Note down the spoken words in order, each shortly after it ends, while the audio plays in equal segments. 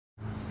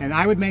And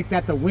I would make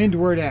that the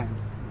windward end,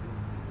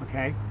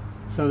 okay?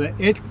 So that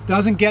it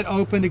doesn't get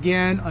opened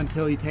again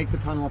until you take the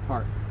tunnel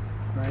apart,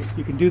 right?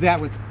 You can do that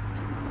with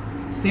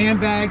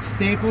sandbags,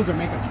 staples, or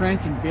make a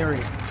trench and bury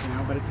it,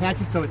 but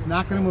attach it so it's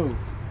not going to move,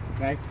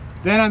 okay?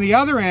 Then on the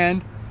other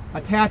end,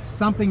 attach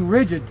something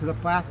rigid to the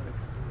plastic,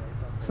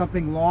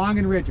 something long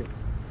and rigid,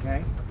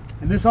 okay?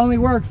 And this only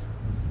works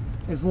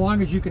as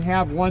long as you can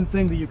have one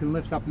thing that you can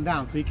lift up and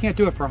down. So you can't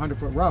do it for a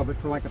 100-foot row, but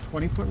for like a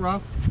 20-foot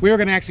row, we were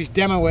going to actually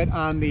demo it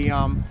on the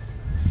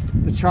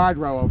charred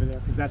row over there,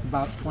 because that's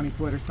about 20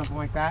 foot or something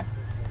like that.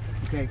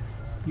 Okay,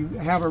 you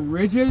have a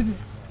rigid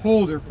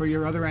holder for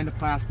your other end of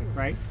plastic,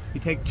 right? You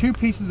take two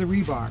pieces of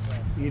rebar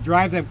and you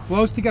drive them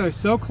close together,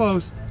 so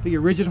close that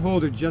your rigid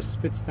holder just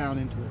spits down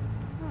into it.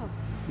 Oh.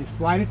 You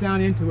slide it down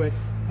into it,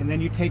 and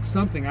then you take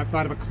something, I've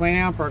thought of a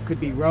clamp, or it could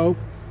be rope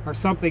or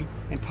something,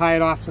 and tie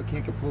it off so it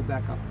can't get pulled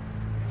back up.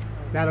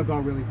 That'll go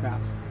really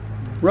fast.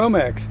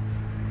 Romex.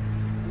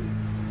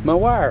 My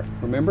wire,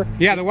 remember?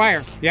 Yeah, the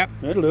wire. Yep.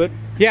 That'll do it.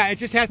 Yeah, it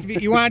just has to be,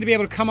 you want it to be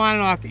able to come on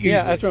and off easily.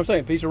 Yeah, that's what I'm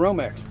saying, a piece of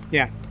Romex.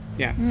 Yeah,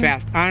 yeah,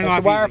 fast. On and that's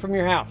off the wire easy. from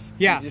your house.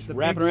 Yeah. You just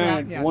wrap it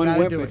around yeah, one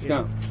whip and it's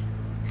done.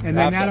 And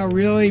then that'll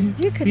really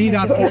speed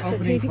up the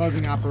opening and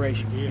closing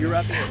operation. You're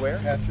wrapping it where?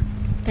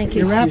 Thank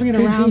you. You're wrapping it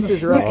around the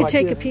You could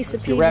take a piece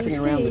of PVC You're wrapping it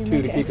around the two and to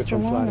make keep it extra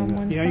from long sliding. on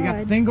one You side. got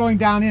the thing going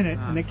down in it,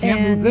 and it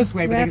can't move this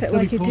way, but it can still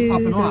be pulled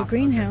up and off.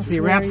 Greenhouse, so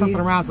you wrap something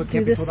around so it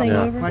can't be pulled up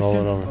and off.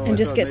 Questions? And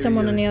just get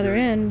someone on the other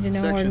end,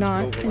 or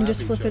not, and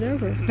just flip it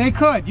over. They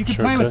could. You could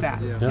play with that.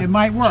 Yeah. It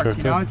might work.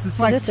 It's just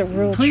like,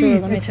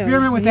 please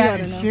experiment with that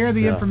and share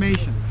the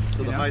information.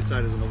 So the high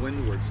side is on the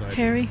windward side.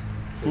 Harry?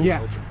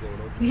 Yeah.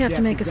 We have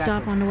to make a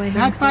stop on the way home.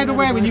 That's, by the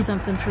way, when you,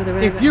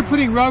 if you're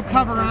putting row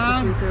cover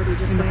on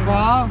in the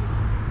fall,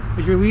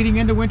 as you're leading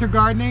into winter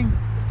gardening,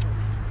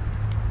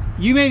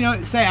 you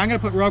may say, I'm going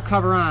to put row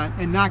cover on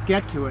and not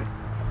get to it,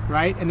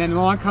 right? And then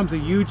along comes a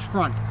huge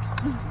front,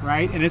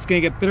 right? And it's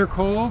going to get bitter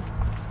cold.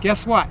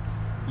 Guess what?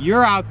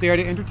 You're out there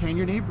to entertain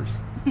your neighbors.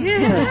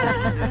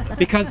 Yeah.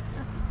 Because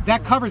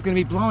that cover is going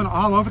to be blowing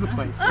all over the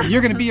place. And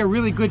you're going to be a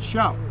really good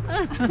show.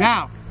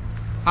 Now,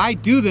 I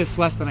do this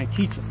less than I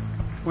teach it.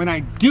 When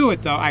I do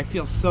it, though, I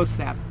feel so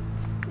sad.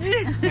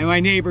 And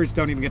my neighbors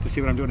don't even get to see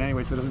what I'm doing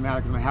anyway, so it doesn't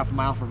matter because I'm half a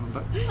mile from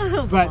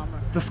them. But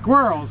the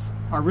squirrels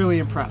are really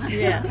impressed.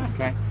 Yeah.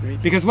 Okay.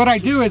 Because what I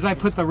do is I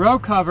put the row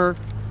cover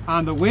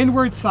on the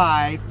windward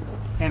side,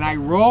 and I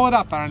roll it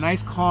up on a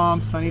nice,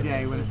 calm, sunny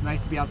day when it's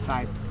nice to be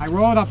outside. I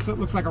roll it up so it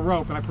looks like a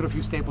rope, and I put a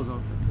few staples over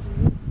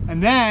it.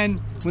 And then,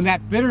 when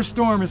that bitter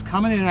storm is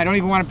coming in and I don't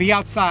even want to be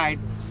outside,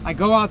 I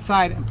go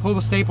outside and pull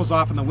the staples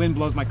off, and the wind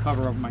blows my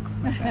cover over my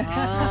head.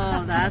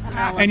 Oh, that's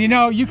elegant.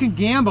 And you can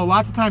gamble.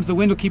 Lots of times the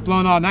wind will keep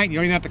blowing all night, and you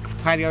don't even have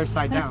to tie the other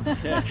side down.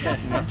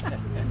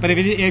 But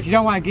if you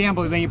don't want to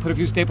gamble, then you put a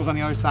few staples on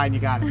the other side, and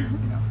you got it.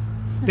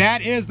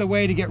 That is the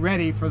way to get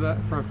ready for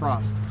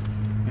frost.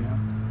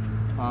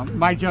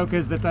 My joke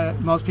is that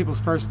most people's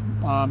first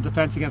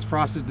defense against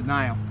frost is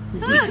denial.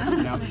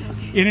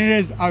 And it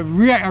is a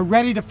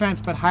ready defense,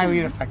 but highly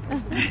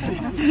ineffective.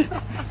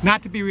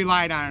 Not to be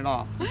relied on at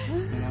all.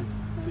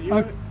 So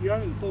you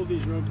haven't pulled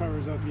these row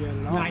covers up yet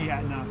at all? Not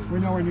yet, no. We're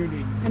nowhere near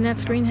needing. And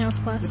that's greenhouse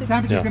plastic? The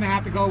temperature's going to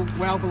have to go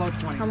well below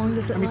 20. How long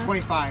does it last?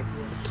 25,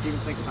 if you even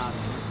think about it.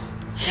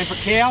 And for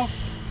kale,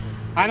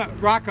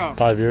 Rocco.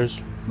 5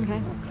 years. Okay.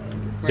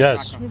 Where's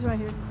Yes. Rocco? He's right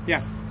here.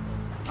 Yeah.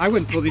 I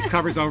wouldn't pull these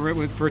covers over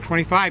it for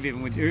 25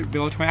 even,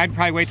 below 20. I'd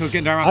probably wait till it's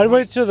getting down around 20. I'd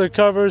wait till the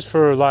covers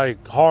for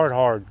like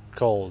hard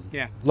cold.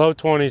 Yeah. Low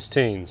 20s,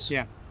 teens.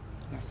 Yeah.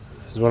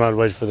 Is when I'd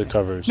wait for the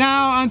covers.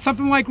 Now, on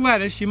something like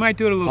lettuce, you might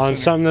do it a little sooner. On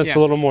something that's a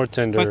little more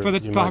tender. But for the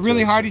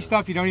really hardy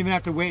stuff, you don't even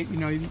have to wait.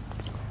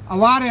 A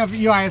lot of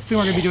you, I assume,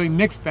 are going to be doing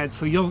mixed beds,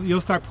 so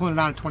you'll start pulling it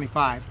on at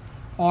 25.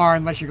 Or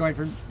unless you're going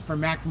for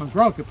maximum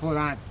growth, you'll pull it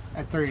on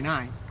at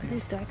 39.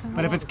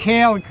 But if it's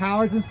kale and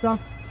collards and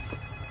stuff,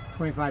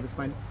 25 is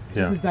fine.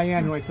 Yeah. This is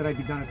Diane, who I said I'd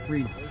be done at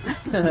 3.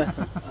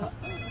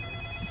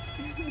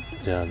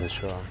 Yeah, they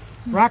sure are.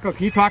 Rocco,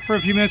 can you talk for a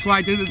few minutes while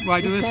I do this?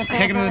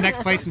 Take them to the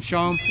next place and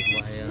show them.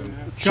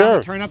 Show them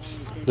the turnips.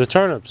 The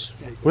turnips.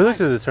 We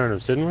looked at the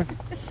turnips, didn't we?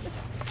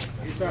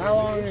 So how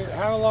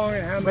long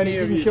and how many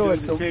of you show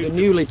does us it take the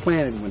newly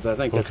planted ones, I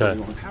think.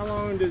 Okay. How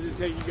long does it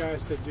take you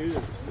guys to do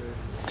this?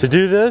 To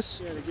do this?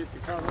 Yeah, to get the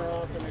cover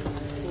off and then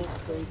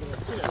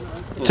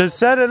to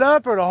set it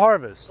up or to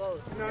harvest? No,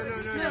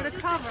 the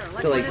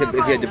cover. So like if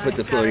you had to put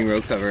the floating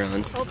row cover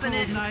on. Open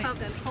it and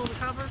pull the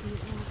cover.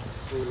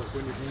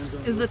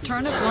 Is the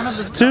turnip one of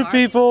the stars? 2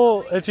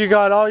 people, if you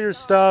got all your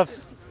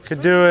stuff,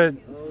 could do it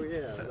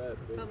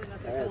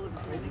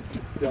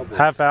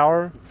half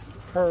hour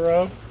per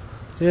row.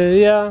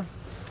 Yeah.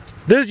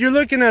 You're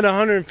looking at a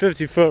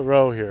 150-foot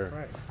row here.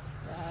 Right.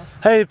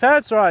 Hey,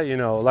 Pat's right.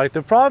 Like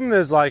the problem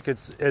is like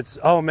it's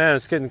oh man,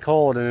 it's getting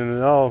cold,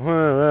 and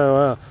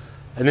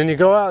and then you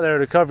go out there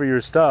to cover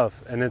your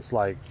stuff, and it's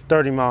like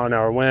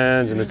 30-mile-an-hour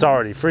winds, and it's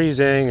already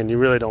freezing, and you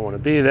really don't want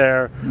to be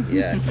there.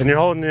 Yeah. And you're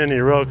holding in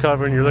your row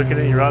cover, and you're looking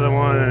at your other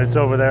one, and it's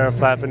over there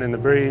flapping in the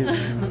breeze.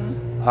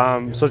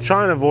 So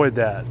try and avoid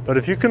that. But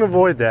if you can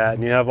avoid that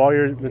and you have all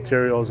your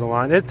materials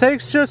aligned, it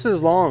takes just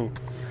as long.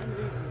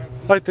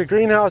 Like the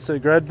greenhouse that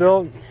Greg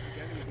built,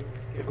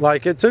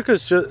 like it took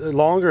us just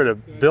longer to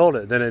build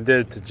it than it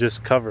did to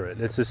just cover it.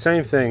 It's the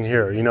same thing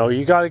here. You know,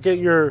 you got to get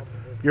your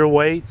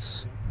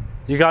weights,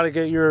 you got to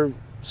get your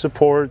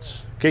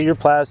supports, get your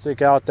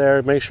plastic out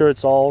there, make sure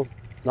it's all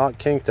not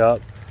kinked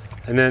up,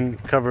 and then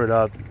cover it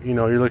up. You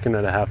know, you're looking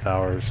at a half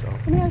hour or so.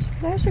 Can I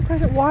ask you a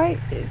question? Why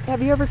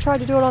have you ever tried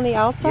to do it on the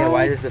outside? Yeah,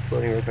 why does the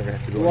floating rope cover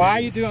have to go Why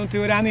you don't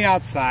do it on the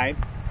outside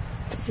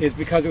is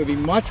because it would be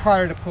much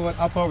harder to pull it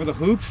up over the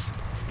hoops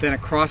than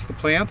across the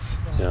plants.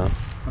 Yeah.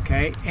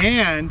 Okay,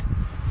 and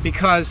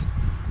because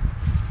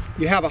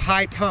you have a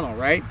high tunnel,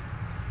 right?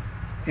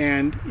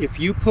 And if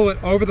you pull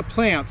it over the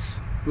plants,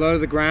 low to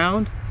the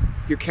ground,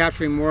 you're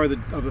capturing more of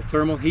the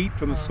thermal heat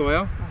from the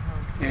soil,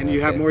 and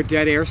you have more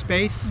dead air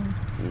space.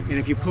 And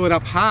if you pull it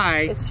up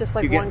high, It's just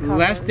like you get one cover,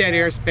 less dead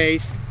air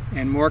space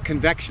and more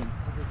convection.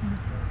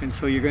 And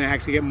so you're going to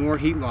actually get more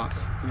heat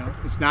loss. You know,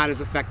 it's not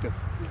as effective.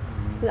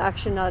 It's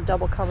actually not a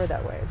double cover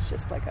that way. It's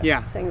just like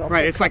a single.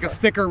 Right. It's cover. like a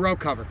thicker row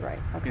cover. Right.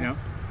 Okay. You know,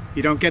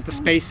 you don't get the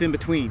space in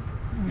between.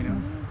 You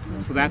know,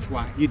 so that's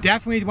why you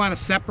definitely want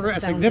to separate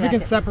a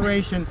significant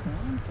separation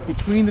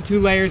between the two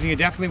layers, and you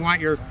definitely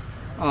want your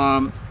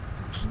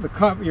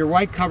your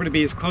white cover to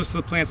be as close to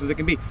the plants as it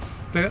can be.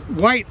 The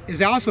white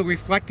is also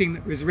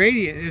reflecting, is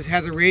radiant,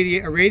 has a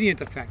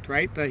radiant effect,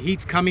 right? The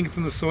heat's coming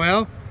from the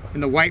soil,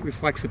 and the white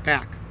reflects it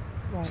back.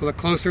 Right. So the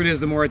closer it is,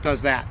 the more it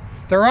does that.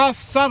 They're all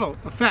subtle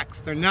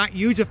effects. They're not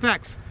huge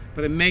effects,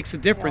 but it makes a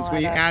difference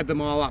when you add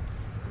them all up.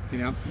 You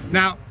know.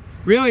 Now,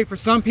 really, for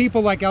some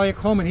people like Elliot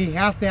Coleman, he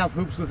has to have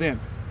hoops within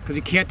because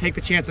he can't take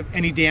the chance of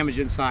any damage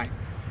inside,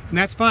 and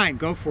that's fine.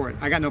 Go for it.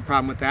 I got no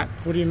problem with that.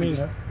 What do you mean?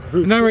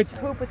 In other words,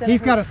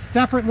 he's got a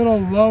separate little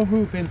low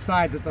hoop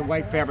inside that the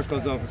white fabric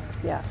goes over.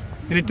 Yeah.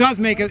 And it does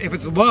make it, if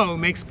it's low, it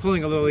makes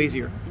pulling a little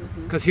easier.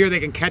 Because here they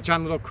can catch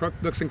on little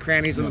nooks and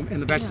crannies in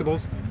the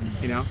vegetables,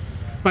 you know.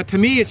 But to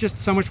me, it's just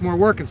so much more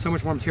work and so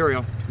much more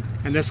material.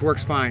 And this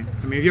works fine.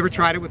 I mean, have you ever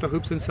tried it with the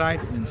hoops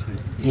inside?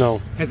 No.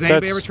 Has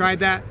anybody ever tried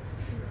that?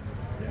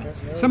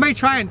 Somebody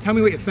try it and tell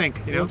me what you think,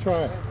 you know. We'll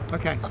try it.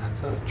 Okay.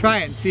 Try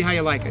it and see how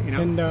you like it, you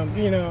know. And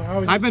you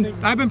know, I've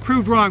been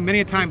proved wrong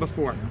many a time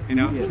before, you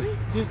know.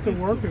 Just the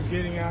work of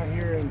getting out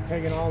here and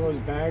taking all those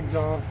bags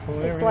off,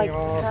 pulling It's everything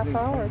like off. half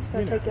hour. It's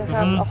going to take you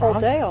a whole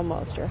day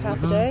almost, or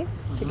half a day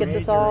to get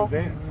this all.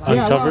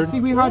 Yeah, well, see,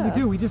 we hardly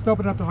do. We just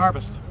open up to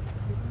harvest,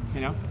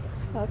 you know.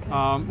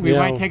 Okay. We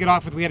might take it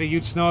off if we had a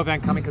huge snow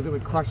event coming because it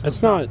would crush the It's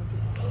stuff.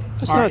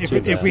 not too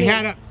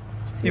bad.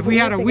 If we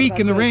had a week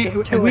in the rain,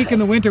 a week in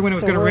the winter when it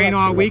was going to rain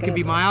all week and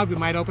be mild, we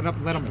might open up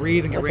and let them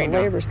breathe and get rained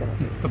out.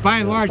 But by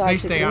and large, they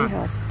stay on.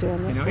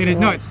 You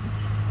know,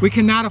 we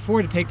cannot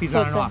afford to take these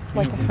on and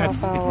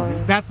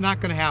off. That's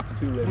not going to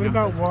happen. What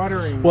about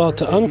watering? Well,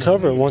 to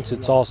uncover it once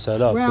it's all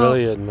set up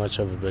really isn't much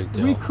of a big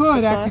deal. We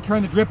could actually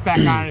turn the drip back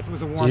on if it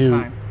was a warm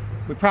time.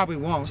 We probably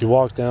won't. You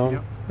walk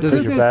down, put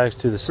your bags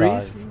to the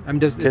side,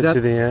 get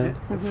to the end,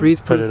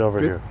 put it over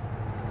here.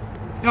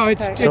 No,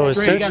 it's so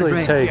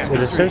essentially takes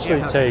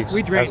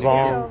as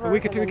long. We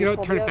could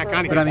turn it back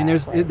on again. But I mean,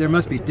 there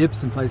must be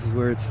dips in places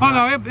where it's. Oh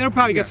no, it'll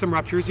probably get some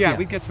ruptures. Yeah,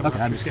 we get some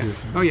ruptures. Yeah.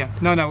 Oh yeah,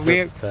 no,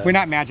 we're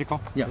not magical.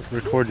 Yeah.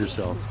 Record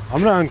yourself.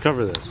 I'm gonna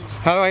uncover this.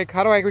 How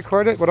do I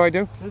record it? What do I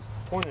do? Just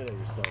point it at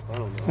yourself. I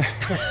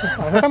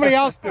don't know. Somebody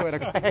else do it.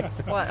 Okay.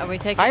 What are we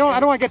taking? I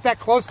don't want to get that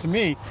close to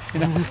me.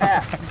 You know?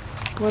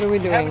 What are we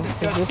doing? Is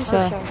this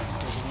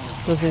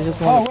does he just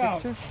want a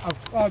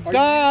picture?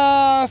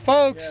 Duh,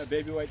 folks! Yeah,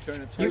 baby white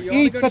turnip. You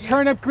eat the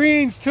turnip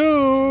greens too.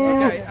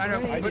 Okay, I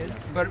know,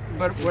 but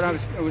what I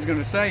was going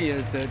to say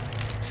is that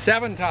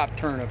 7-top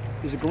turnip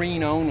is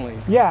green only.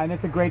 Yeah, and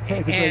it's a great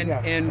taste.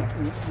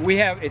 And we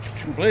have it's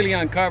completely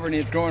uncovered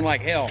and it's growing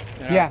like hell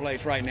in our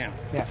place right now.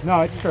 Yeah,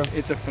 no, it's true.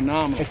 It's a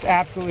phenomenal. It's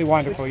absolutely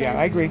wonderful. Yeah,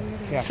 I agree.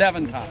 Yeah.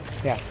 7-top.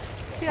 Yeah.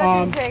 Yeah,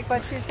 didn't take,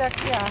 but she's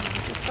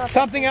yeah.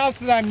 Something else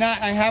that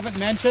I haven't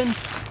mentioned.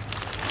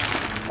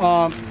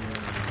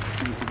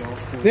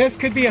 This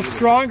could be a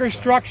stronger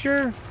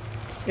structure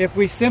if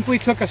we simply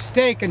took a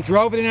stake and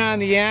drove it in on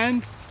the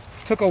end,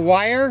 took a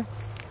wire,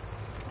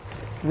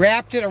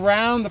 wrapped it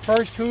around the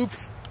first hoop,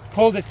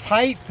 pulled it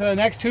tight to the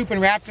next hoop and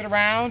wrapped it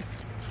around,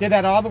 did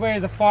that all the way to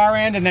the far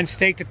end, and then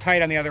staked it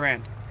tight on the other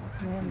end.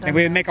 And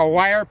we would make a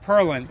wire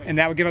purlin, and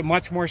that would give it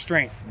much more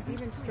strength.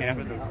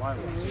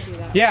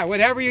 Yeah,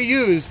 whatever you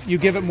use, you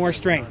give it more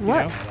strength.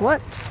 What? You know?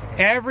 What?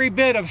 Every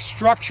bit of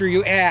structure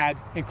you add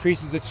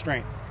increases its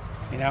strength.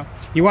 You know,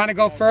 you want to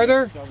go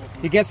further,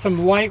 you get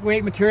some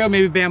lightweight material,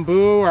 maybe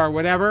bamboo or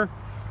whatever,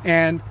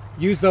 and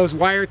use those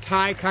wire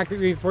tie, concrete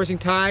reinforcing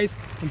ties,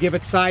 and give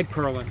it side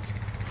purlins,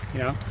 you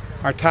know,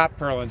 or top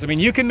purlins. I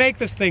mean, you can make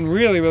this thing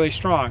really, really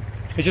strong.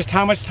 It's just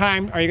how much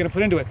time are you going to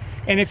put into it?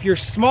 And if you're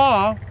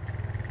small,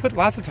 put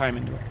lots of time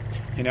into it,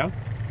 you know,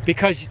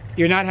 because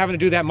you're not having to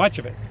do that much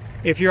of it.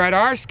 If you're at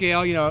our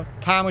scale, you know,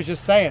 Tom was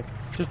just saying,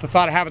 just the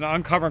thought of having to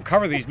uncover and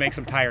cover these makes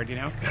them tired, you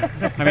know?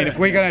 I mean, if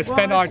we're going to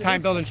spend all our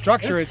time building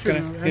structure, it's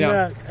going to, you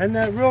know. And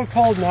that real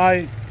cold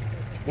night,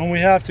 when we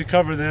have to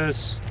cover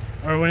this,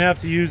 or when we have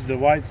to use the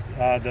white,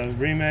 the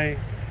Remay,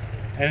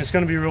 and it's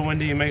going to be real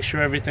windy, you make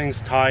sure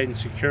everything's tight and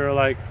secure.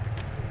 Like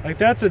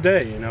that's a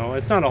day, you know.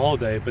 It's not a whole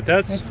day, but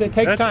it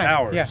takes time.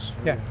 Hours.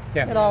 Yeah.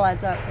 It all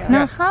adds up. Yeah.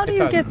 Now, how do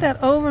you get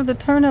that over the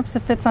turnips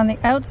if it's on the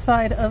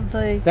outside of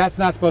the? That's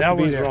not supposed to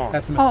be there. Wrong.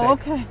 That's a mistake. Oh,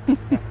 okay.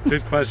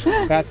 Good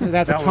question. That's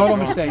a total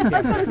mistake.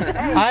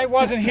 Yeah. I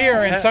wasn't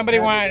here, and somebody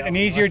wanted an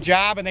easier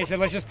job, and they said,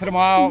 let's just put them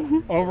all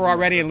over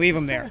already and leave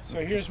them there. So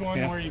here's one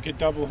where you could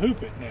double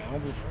hoop it now,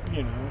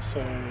 you know. So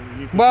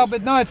you could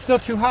but no, it's still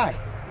too high.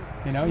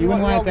 You know, you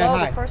wouldn't want it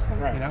that high.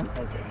 Right. You know?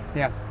 Okay.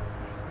 Yeah.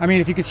 I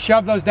mean, if you could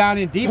shove those down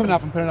in deep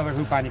enough and put another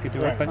hoop on, you could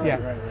do it. But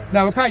yeah,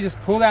 no, we'll probably just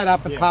pull that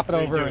up and pop it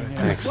over. And, you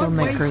know. Excel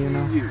maker, you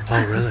know.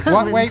 Oh, really?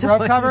 What weight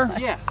road cover?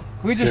 Yes.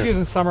 We're just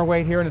using summer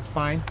weight here, and it's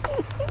fine.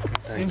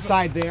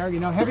 Inside there,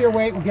 you know, heavier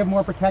weight will give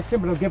more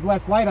protection, but it'll give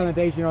less light on the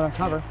days you don't have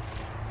cover.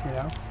 You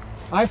know,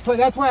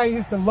 that's why I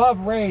used to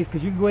love Rays,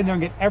 because you can go in there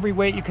and get every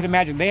weight you could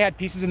imagine. They had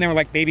pieces in there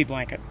like baby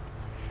blanket.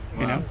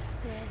 You know,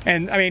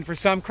 and I mean, for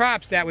some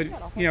crops that would,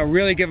 you know,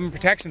 really give them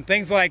protection.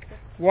 Things like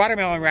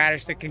watermelon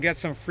radish that can get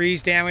some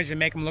freeze damage and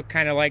make them look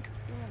kind of like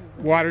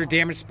water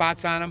damage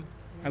spots on them.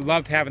 I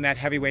loved having that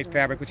heavyweight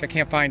fabric, which I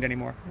can't find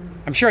anymore.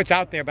 I'm sure it's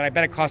out there, but I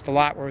bet it cost a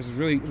lot. Where it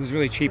was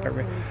really cheap.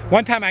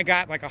 One time I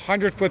got like a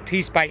 100-foot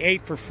piece by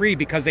 8 for free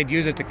because they'd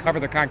use it to cover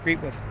the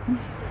concrete with.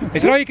 They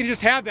said, "Oh, you can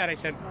just have that." I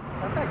said,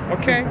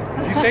 "Okay,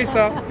 if you say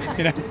so."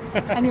 You know.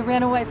 And you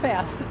ran away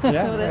fast.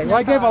 Yeah. Well,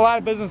 I gave them a lot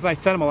of business, and I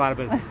sent them a lot of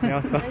business. You know,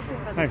 so.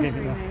 I mean,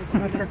 you know.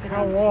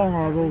 How long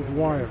are those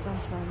wires?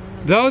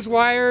 Those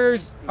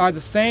wires are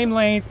the same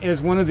length as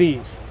one of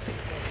these,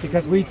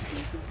 because we.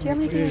 How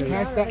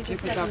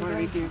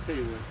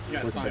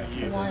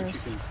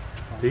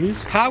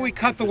we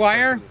cut the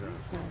wire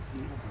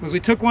was we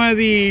took one of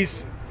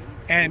these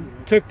and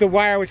took the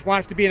wire which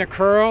wants to be in a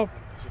curl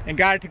and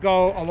got it to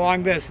go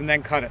along this and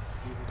then cut it.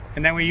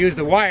 And then we use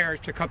the wires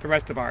to cut the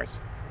rest of ours.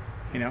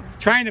 You know,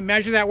 trying to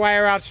measure that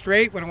wire out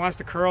straight when it wants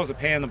to curl is a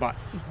pain in the butt.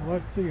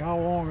 Let's see how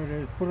long it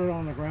is. Put it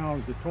on the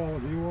ground as tall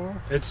as you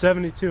are. It's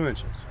 72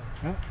 inches.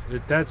 Huh?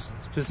 That's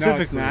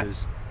specifically no,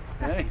 is.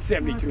 That ain't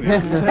 72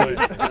 inches.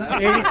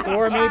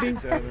 84 maybe?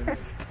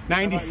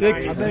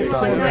 96?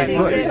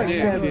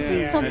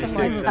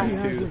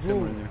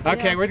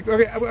 Okay,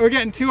 we're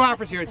getting two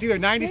offers here. It's either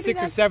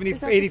 96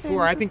 or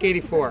 84. I think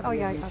 84. Oh,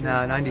 yeah.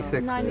 No,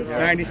 96.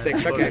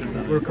 96, okay.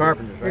 We're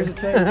carpenters,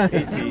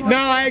 right? No,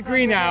 I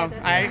agree now.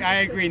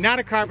 I agree. Not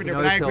a carpenter,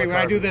 but I agree. When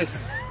I do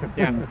this,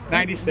 yeah,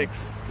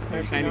 96.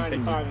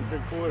 96.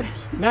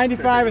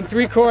 95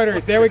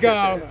 3/4. There we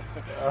go.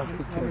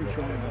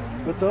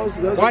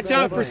 Watch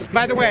out for,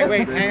 by the way,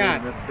 wait, hang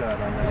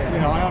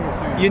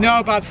on. You know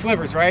about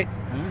slivers, right?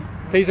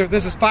 This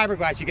is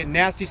fiberglass. You get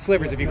nasty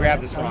slivers if you grab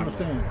this wrong.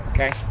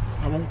 Okay?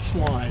 I won't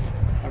slide.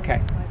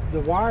 Okay. The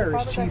wire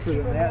is cheaper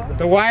than that.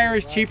 The wire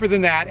is cheaper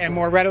than that and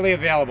more readily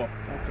available.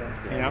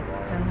 Okay. You know?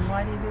 And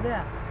why do you do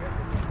that?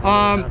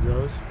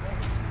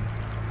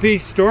 They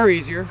store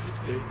easier.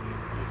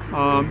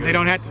 They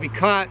don't have to be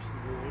cut.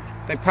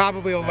 They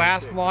probably will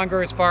last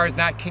longer as far as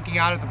not kinking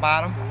out at the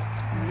bottom.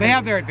 They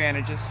have their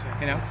advantages,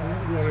 you know.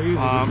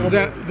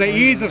 The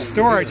ease of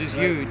storage is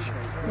huge.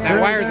 That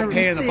wire is a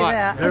pain in the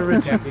butt. Their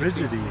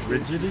rigidity.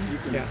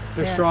 Yeah,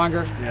 they're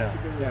stronger.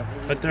 Yeah.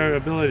 But their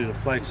ability to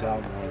flex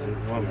out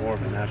more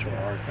of a natural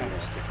arc.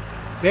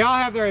 They all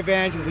have their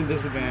advantages and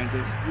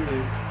disadvantages.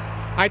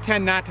 I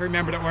tend not to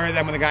remember to order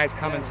them when the guy's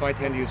coming, so I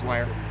tend to use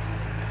wire.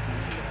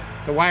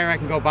 The wire I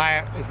can go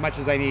buy as much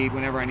as I need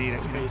whenever I need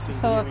it.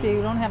 So if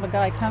you don't have a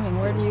guy coming,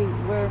 where do you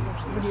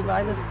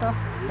buy this stuff?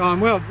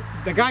 Well,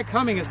 the guy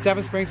coming is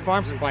Seven Springs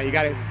Farm Supply. You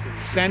got to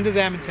send to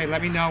them and say,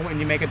 "Let me know when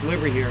you make a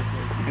delivery here,"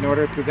 and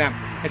order it through them.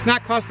 It's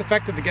not cost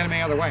effective to get them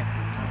any other way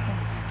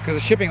because the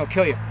shipping will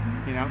kill you.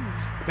 You know,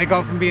 they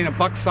go from being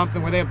 $1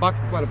 something. Were they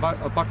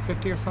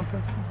 $1.50 or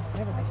something?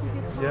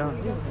 Yeah.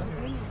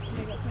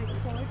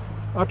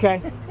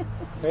 Okay.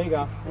 There you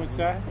go. What's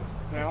that?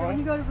 So when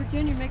you go to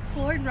Virginia, make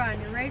Floyd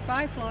run. You're right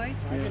by Floyd.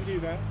 I can do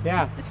that.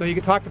 Yeah, so you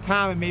can talk to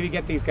Tom and maybe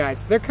get these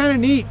guys. They're kind of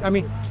neat. I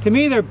mean, to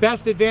me, their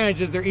best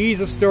advantage is their ease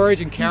of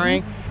storage and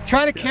carrying.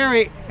 Try to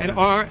carry an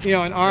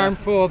arm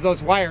full of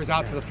those wires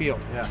out to the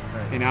field. Yeah.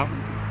 You know,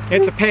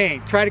 it's a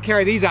pain. Try to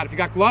carry these out. If you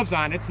got gloves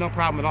on, it's no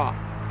problem at all.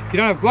 If you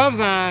don't have gloves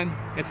on,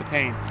 it's a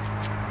pain.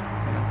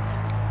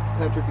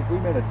 Patrick, if we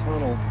made a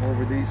tunnel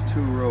over these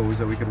 2 rows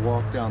that we could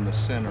walk down the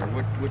center,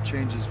 what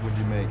changes would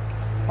you make?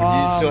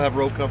 Would you still have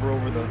row cover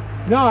over the?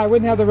 No, I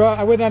wouldn't have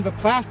I wouldn't have the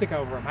plastic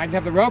over them. I'd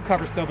have the row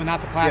cover still, but not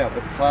the plastic. Yeah,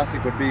 but the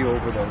plastic would be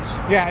over those.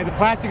 Yeah, the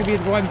plastic would be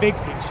the one big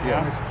piece.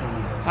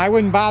 Yeah. I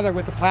wouldn't bother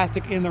with the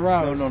plastic in the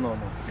rows. No.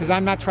 Because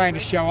I'm not trying to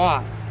show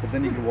off. But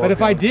then you could walk. But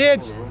if I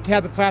did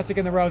have the plastic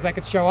in the rows, I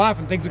could show off,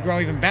 and things would grow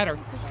even better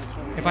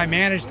if I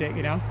managed it.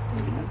 You know.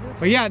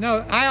 But yeah,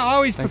 no, I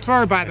always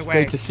prefer. By the way,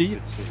 great to see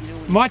you.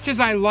 Much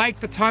as I like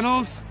the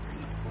tunnels,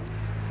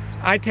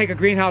 I take a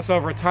greenhouse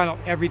over a tunnel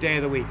every day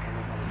of the week.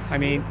 I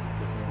mean,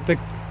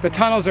 the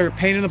tunnels are a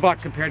pain in the butt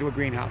compared to a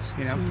greenhouse,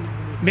 you know.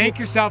 make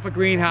yourself a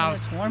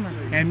greenhouse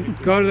and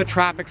go to the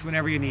tropics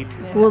whenever you need to.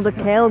 Will the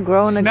kale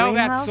grow in a Smell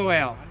greenhouse? that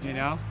soil, you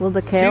know. Will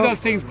the kale? See those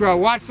things grow.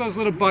 Watch those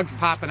little bugs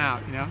popping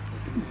out, you know.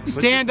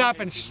 Stand up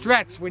and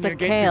stretch when you're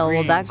getting your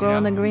greens. Will that grow you know?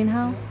 in the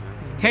greenhouse?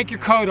 Take your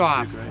coat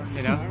off,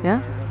 you know.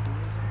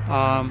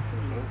 Yeah.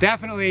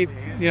 Definitely,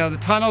 you know, the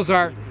tunnels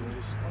are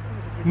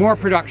more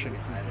production.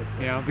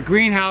 You know, the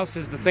greenhouse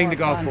is the thing to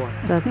go for.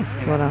 That's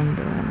what I'm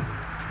doing.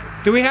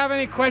 Do we have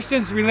any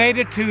questions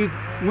related to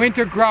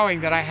winter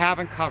growing that I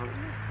haven't covered?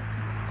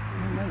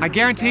 I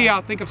guarantee you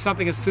I'll think of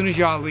something as soon as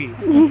y'all leave.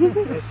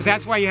 But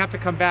that's why you have to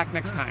come back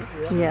next time.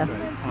 Yeah.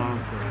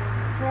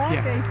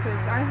 Black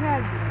aphids. I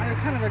had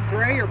kind of a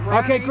gray or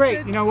brown Okay, great.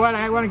 aphid. You know what?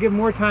 I want to give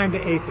more time to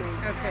aphids.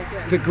 Okay,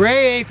 good. The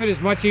gray aphid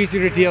is much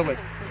easier to deal with.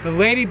 The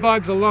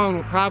ladybugs alone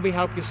will probably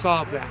help you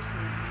solve that.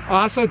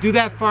 Also, do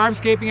that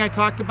farmscaping I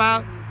talked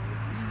about.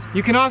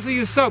 You can also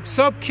use soap.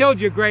 Soap killed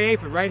your gray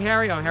aphid, right,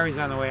 Harry? Oh, Harry's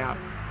on the way out.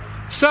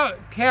 So,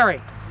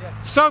 Harry,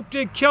 soap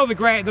did kill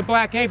the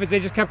black aphids. They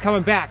just kept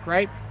coming back,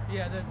 right?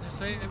 Yeah,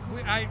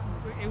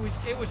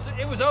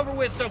 it was over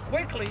with so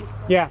quickly.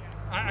 Yeah.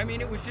 I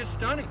mean, it was just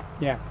stunning.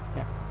 Yeah,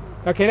 yeah.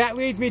 Okay, that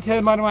leads me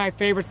to one of my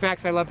favorite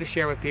facts I love to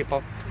share with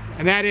people,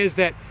 and that is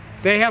that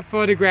they have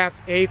photographed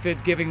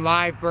aphids giving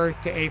live birth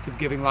to aphids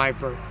giving live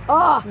birth.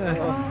 Oh!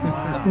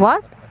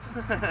 What?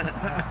 Oh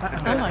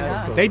my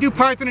God. They do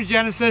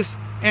parthenogenesis,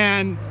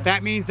 and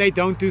that means they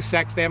don't do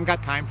sex. They haven't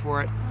got time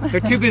for it. They're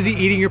too busy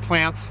eating your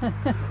plants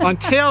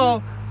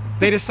until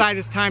they decide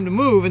it's time to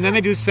move, and then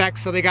they do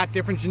sex, so they got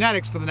different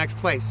genetics for the next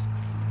place.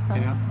 You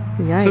know?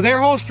 Yikes. So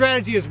their whole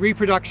strategy is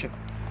reproduction.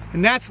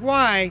 And that's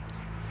why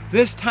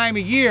this time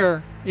of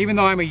year, even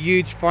though I'm a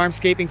huge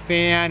farmscaping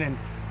fan and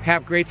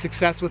have great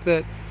success with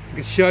it, I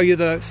can show you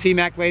the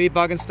CMAC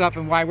ladybug and stuff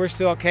and why we're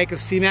still okay,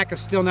 because CMAC is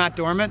still not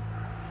dormant.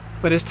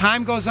 But as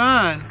time goes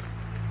on,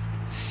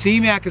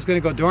 CMAC is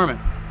going to go dormant.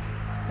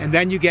 And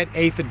then you get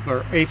aphid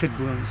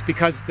blooms,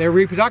 because their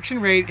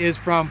reproduction rate is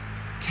from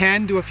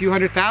 10 to a few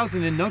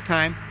 100,000 in no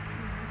time,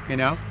 you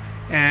know.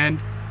 And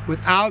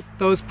without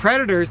those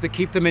predators that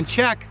keep them in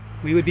check,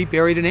 we would be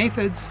buried in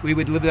aphids. We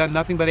would live on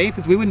nothing but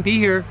aphids. We wouldn't be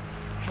here.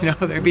 You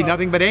know, there'd be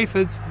nothing but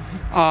aphids.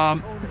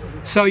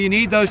 So you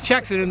need those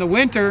checks. And in the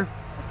winter,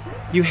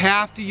 you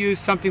have to use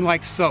something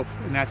like soap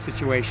in that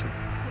situation.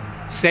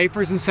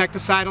 Safer's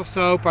insecticidal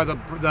soap are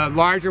the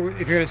larger.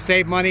 If you're going to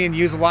save money and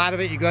use a lot of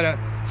it, you go to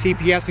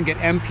CPS and get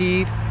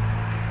MP'd.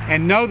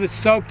 And know that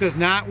soap does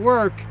not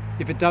work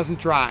if it doesn't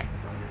dry.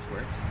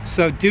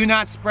 So do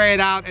not spray it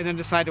out and then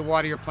decide to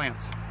water your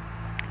plants,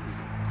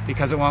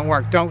 because it won't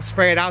work. Don't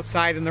spray it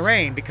outside in the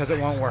rain, because it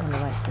won't work.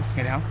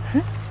 You know.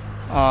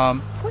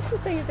 What's the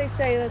thing that they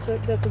say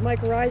that's a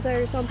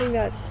mycorrhizae or something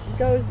that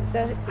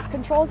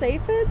controls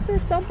aphids or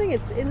something?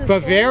 It's in the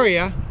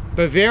Bavaria. soil?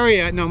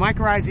 Bavaria. No,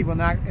 mycorrhizae will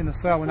not in the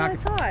soil. Will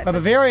not. But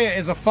Bavaria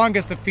is a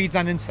fungus that feeds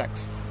on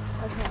insects.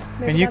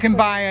 Okay. And you can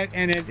buy it,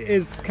 and it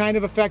is kind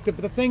of effective.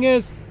 But the thing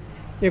is,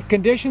 if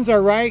conditions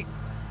are right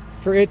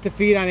for it to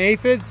feed on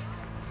aphids,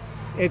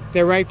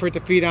 they're right for it to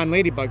feed on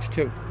ladybugs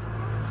too.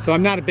 So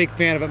I'm not a big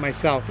fan of it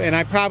myself, and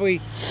I probably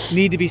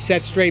need to be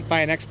set straight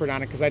by an expert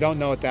on it, because I don't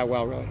know it that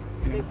well, really.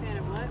 Big fan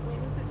of what?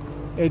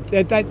 What was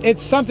it?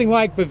 It's something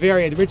like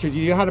Bavaria. Richard,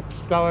 you know how to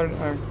spell it?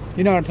 Or,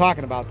 you know what I'm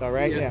talking about, though,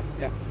 right? Yeah.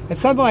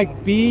 It's something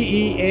like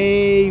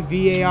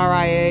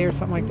Beavaria or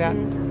something like that,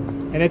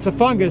 and it's a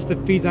fungus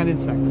that feeds on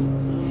insects.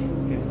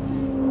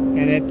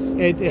 And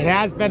it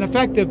has been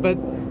effective, but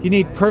you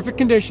need perfect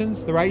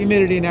conditions, the right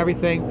humidity and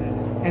everything,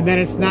 and then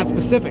it's not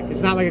specific.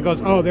 It's not like it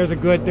goes, oh, there's a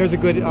good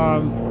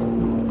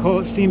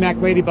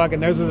CMAC ladybug,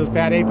 and those are those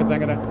bad aphids.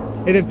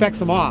 It infects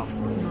them all.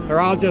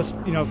 They're all just,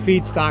 you know,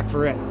 feedstock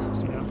for it.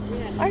 You know.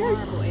 I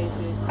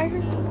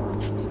heard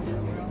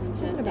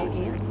something about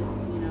ants.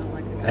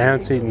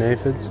 Ants eating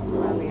aphids?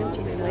 Ants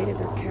are related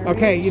or carriers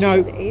Okay, you know,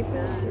 of the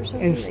aphids or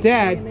something.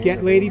 instead,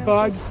 get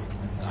ladybugs.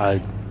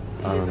 I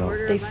don't know.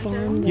 They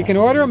farm You can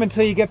order them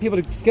until you get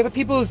people to get the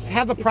people who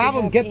have the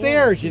problem get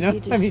theirs. You know,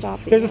 I mean,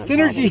 there's a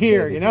synergy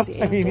here. You know,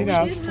 I mean, you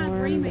know.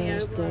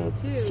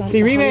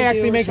 See, Remay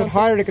actually makes it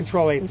harder to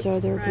control aphids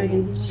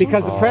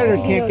because the predators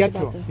can't get to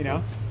them. You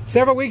know,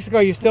 several weeks ago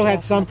you still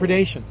had some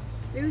predation.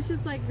 It was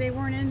just like they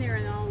weren't in there,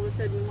 and all of a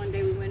sudden one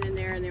day we went in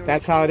there and they were.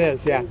 That's how it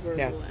is. Yeah,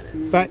 yeah.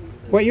 But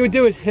what you would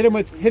do is hit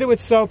it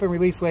with soap and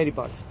release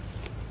ladybugs.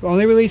 We'll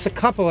only release a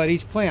couple at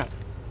each plant.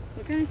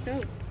 What kind of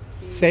soap?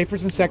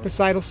 Safer's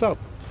insecticidal soap.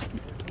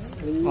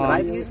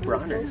 I've used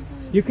Bronner's.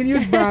 You can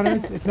use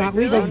Bronner's. It's not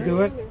legal to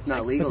do it. It's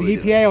not legal. But the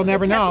EPA will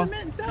never know.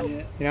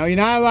 You know, you're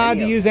not allowed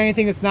to use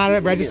anything that's not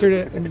a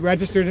registered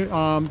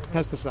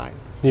pesticide.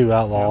 You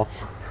outlaw.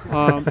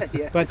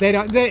 But they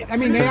don't. I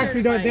mean, they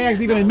actually don't. They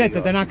actually even admit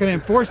that they're not going to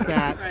enforce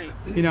that.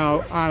 You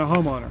know, on a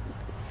homeowner.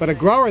 But a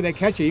grower, they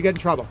catch you. You get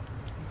in trouble.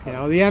 You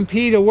know, the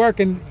MP to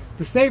work, and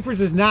the Safer's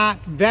is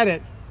not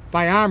vetted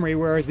by OMRI,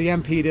 whereas the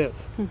MP is.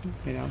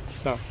 You know,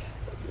 so.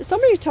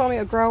 somebody told me,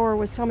 a grower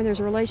was telling me there's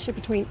a relationship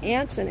between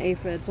ants and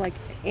aphids. Like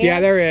ants, yeah,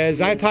 there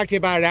is. I'll talk to you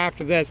about it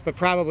after this, but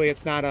probably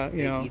it's not a,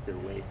 you know. They eat their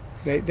waste.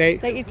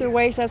 They eat their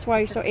waste. That's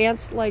why. So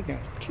ants like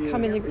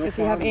come in if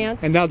you have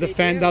ants. And they'll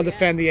defend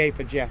the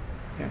aphids. Yeah.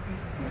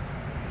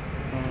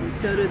 And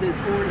so do those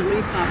horned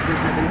leafhoppers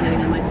I've been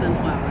getting on my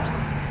sunflowers.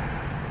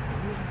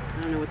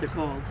 I don't know what they're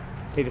called.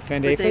 They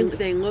defend but aphids?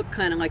 They look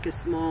kind of like a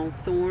small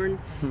thorn,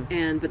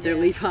 but they're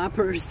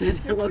leafhoppers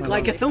that look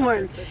like a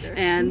thorn,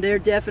 and they're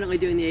definitely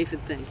doing the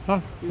aphid thing.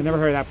 Oh, I never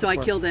heard of that before. So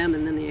I kill them,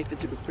 and then the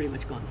aphids are pretty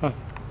much gone. Oh,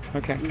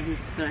 okay.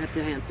 But I have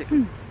to hand pick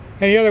them.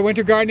 Any other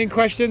winter gardening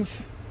questions?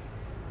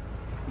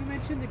 You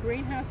mentioned the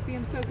greenhouse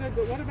being so good,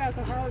 but what about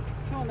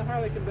killing the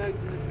harlequin bugs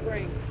in the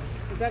spring?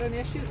 Is that an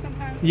issue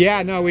sometimes?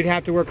 Yeah, no, we'd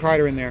have to work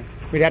harder in there.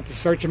 We'd have to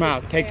search them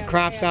out, take the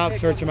crops out,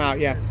 search them out.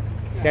 Yeah,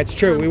 that's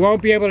true. We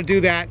won't be able to do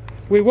that.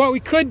 We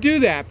could do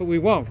that, but we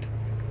won't.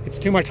 It's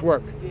too much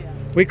work.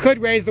 We could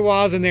raise the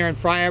walls in there and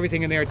fry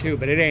everything in there too,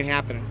 but it ain't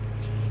happening.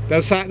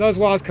 Those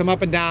walls come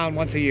up and down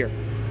once a year,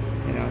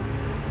 you know.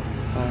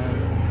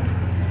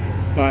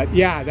 But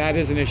yeah, that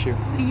is an issue.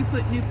 Do you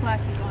put new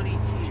plastic on each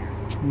year?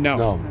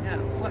 No.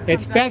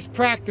 It's best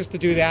practice to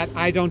do that.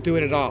 I don't do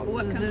it at all.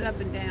 What comes up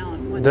and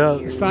down?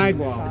 The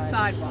sidewalls.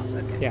 Sidewalls,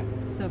 okay. Yeah.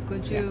 So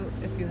could you,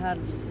 if you had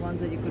ones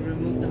that you could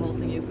remove the whole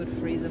thing, you could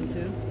freeze them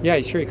too?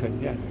 Yeah, sure you could.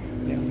 Yeah.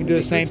 You can do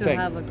the same thing.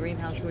 To have a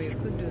greenhouse where you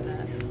could do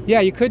that.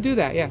 Yeah, you could do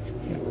that. Yeah.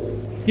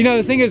 You know,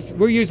 the thing is,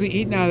 we're usually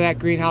eating out of that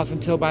greenhouse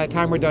until by the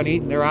time we're done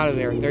eating, they're out of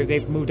there.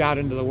 They've moved out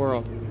into the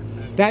world.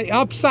 That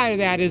upside of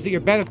that is that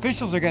your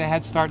beneficials are going to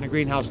head start in the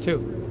greenhouse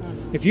too.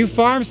 If you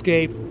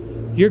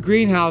farmscape, your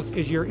greenhouse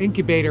is your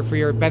incubator for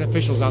your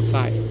beneficials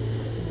outside.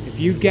 If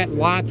you get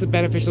lots of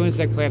beneficial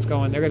insect plants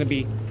going, they're going to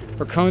be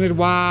Verconid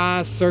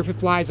wasps, syrphid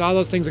flies, all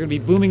those things are going to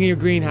be booming in your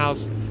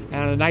greenhouse, and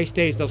on the nice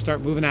days they'll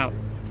start moving out,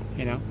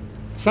 you know.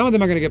 Some of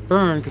them are going to get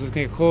burned because it's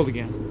going to get cold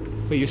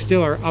again, but you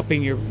still are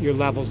upping your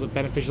levels of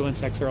beneficial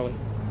insects early.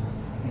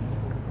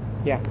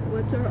 Yeah.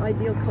 What's our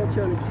ideal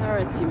culture on the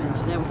carrots you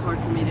mentioned? That was hard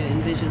for me to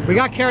envision. We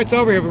got carrots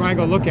over here, but we're going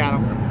to go look at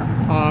them.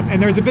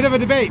 And there's a bit of a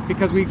debate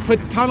because we put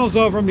tunnels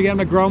over them to get them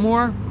to grow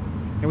more,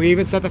 and we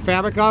even set the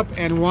fabric up,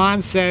 and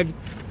Juan said,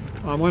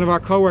 one of our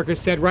co-workers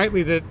said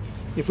rightly that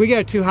if we get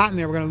it too hot in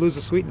there, we're going to lose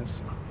the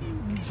sweetness.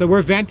 So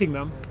we're venting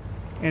them,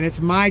 and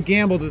it's my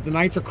gamble that the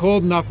nights are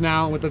cold enough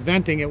now, and with the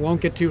venting, it won't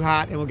get too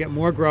hot, and we'll get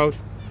more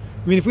growth.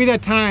 I mean, if we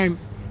had time,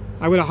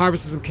 I would have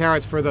harvested some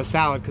carrots for the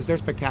salad because they're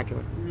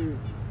spectacular.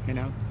 You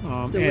know.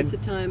 So what's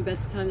the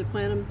best time to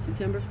plant them?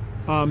 September?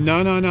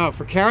 No.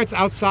 For carrots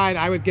outside,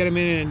 I would get them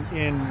in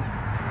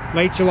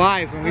late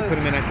July is when we put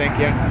them in, I think.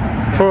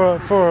 Yeah.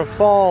 For a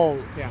fall.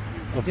 Yeah.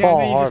 A fall and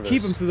then you harvest. just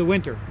keep them through the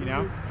winter. You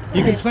know.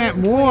 You can plant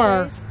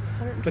more,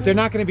 but they're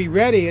not going to be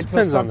ready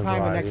until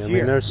sometime the next year.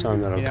 I mean, there's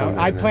some that'll come in.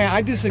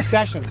 I do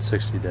succession.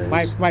 60 days.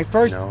 My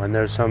first and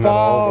there's some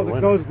fall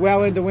that goes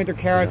well into winter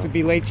carrots would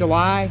be late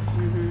July.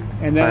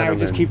 And then I would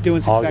just keep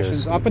doing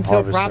successions up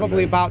until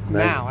probably about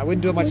now. I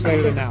wouldn't do it much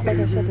later than now.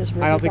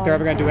 I don't think they're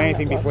ever going to do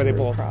anything before they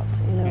bolt.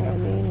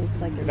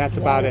 That's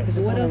about it.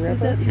 What else is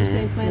that you're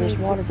saying planting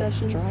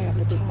successions?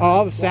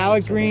 All the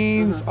salad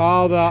greens,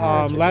 all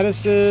the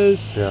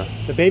lettuces,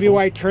 the baby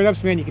white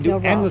turnips, man, you can do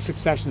endless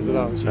successions of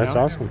those. That's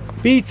awesome.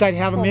 Beets, I'd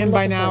have them in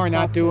by now or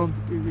not do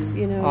them.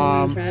 You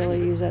know,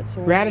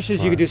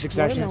 radishes, you could do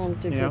successions.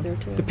 You know,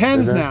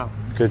 depends now.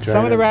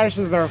 Some of the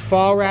radishes that are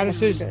fall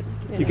radishes,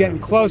 you're getting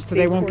close to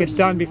they won't get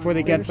done before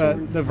they get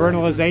the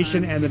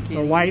vernalization and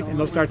the light, and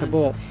they'll start to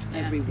bolt.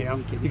 You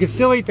know, you can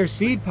still eat their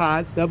seed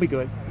pods; they'll be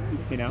good.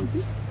 You know,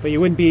 but you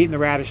wouldn't be eating the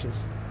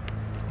radishes.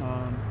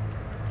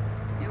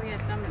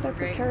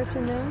 Carrots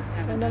in there?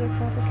 Another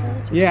crop of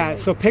carrots? Yeah,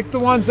 so pick the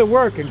ones that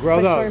work and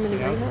grow those. You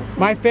know?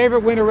 My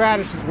favorite winter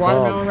radish is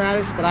watermelon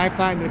radish, but I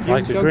find that if you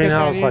like don't a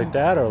greenhouse get that in like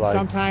that, or like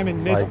sometime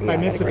in by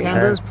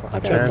mid-September,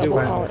 just do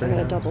well.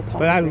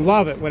 But I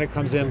love it when it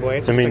comes in, boy.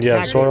 It's I mean, do you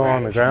have soil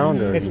on the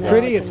ground? Or? It's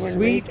pretty, it's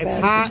sweet, it's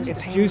hot,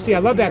 it's juicy. I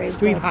love that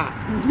sweet hot.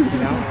 You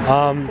know?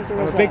 I'm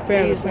a big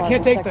fan of this. I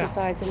can't take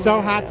that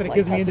so hot that it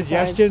gives me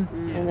indigestion,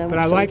 but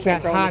I like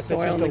that hot that's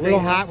just a little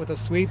hot with a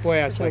sweet, boy.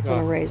 It's like,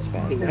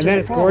 and then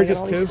it's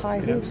gorgeous too.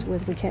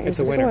 It's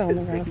a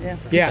winter.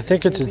 Yeah. I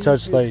think it's a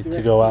touch late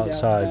to go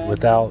outside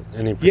without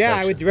any protection. Yeah,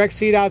 I would direct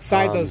seed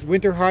outside those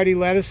winter hardy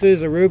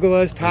lettuces,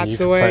 arugulas,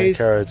 tatsues,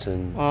 carrots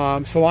and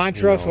cilantro.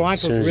 You know,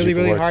 cilantro's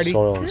really hardy.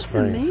 Soil in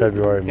spring,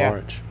 February,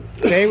 March.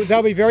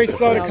 They'll be very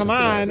slow to come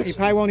on. You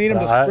probably won't eat them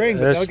till spring,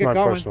 but they'll get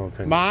going. Personal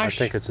opinion. Mosh, I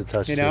think it's a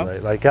touch too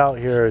late. Like out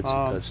here, it's a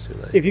touch too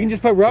late. If you can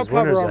just put row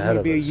cover over, it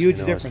would be a huge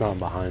difference. It's not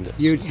behind us.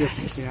 Huge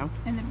difference, you know.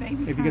 And the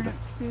baby if you get the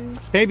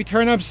baby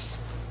turnips,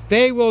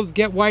 they will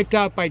get wiped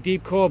out by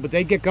deep cold, but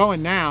they get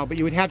going now. But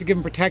you would have to give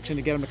them protection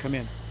to get them to come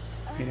in.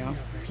 You know,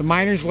 the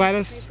miner's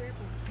lettuce.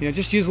 You know,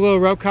 just use a little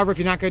row cover if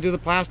you're not going to do the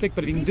plastic.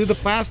 But if you can do the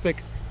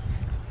plastic,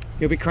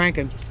 you'll be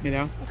cranking. You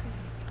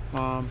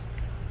know.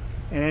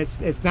 And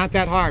it's not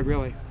that hard,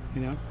 really.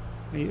 You know,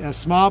 a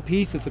small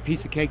piece, it's a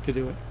piece of cake to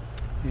do it.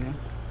 You know.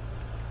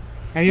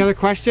 Any other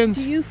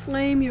questions? Do you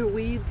flame your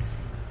weeds?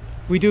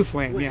 We do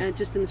flame, yeah.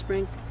 Just in the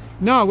spring?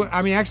 No,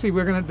 I mean actually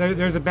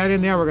there's a bed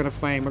in there we're gonna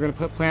flame. We're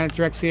gonna plant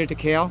direct seeded to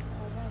kale,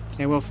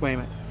 and we'll flame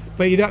it.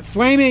 But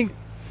flaming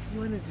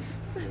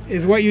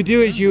is what you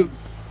do is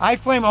I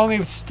flame only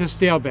to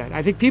stale bed.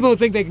 I think people who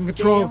think they can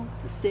control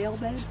stale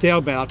bed.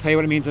 Stale bed. I'll tell you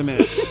what it means in a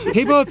minute.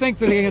 People who think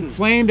that they can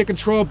flame to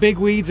control big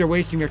weeds are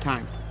wasting their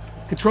time.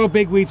 Control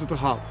big weeds with the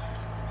hoe.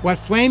 What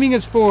flaming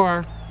is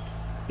for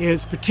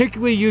is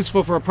particularly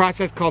useful for a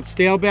process called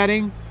stale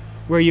bedding,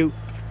 where you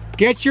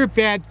get your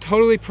bed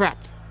totally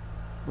prepped,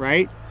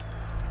 right?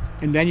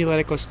 And then you let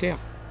it go stale.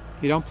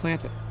 You don't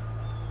plant it.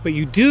 But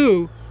you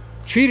do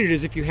treat it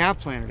as if you have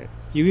planted it.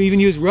 You even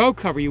use row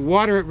cover. You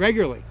water it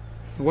regularly.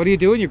 And what are you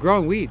doing? You're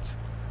growing weeds.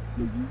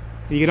 And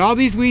you get all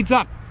these weeds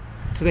up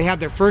till they have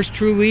their first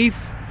true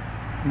leaf.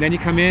 And then you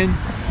come in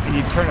and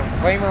you turn a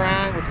flamer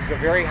on, which is a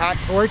very hot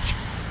torch,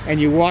 and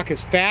you walk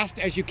as fast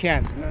as you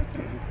can.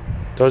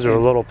 Those are a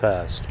little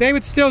past. They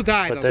would still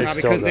die but though,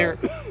 because they're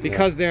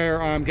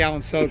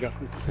Galansoga.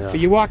 Yeah. But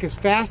you walk as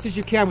fast as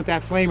you can with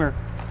that flamer,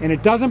 and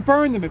it doesn't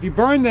burn them. If you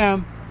burn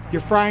them,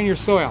 you're frying your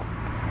soil.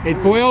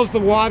 It boils the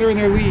water in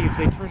their leaves.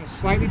 They turn a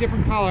slightly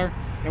different color,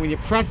 and when you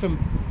press them,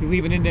 you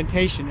leave an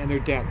indentation, and they're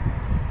dead.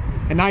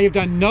 And now you've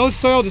done no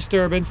soil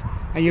disturbance,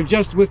 and you've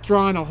just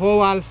withdrawn a whole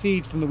lot of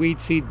seeds from the weed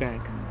seed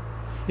bank.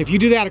 If you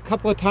do that a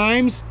couple of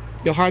times,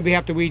 you'll hardly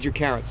have to weed your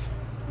carrots.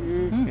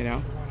 You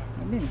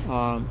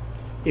know.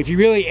 If you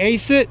really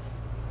ace it,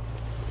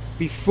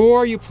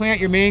 before you plant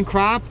your main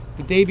crop,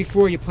 the day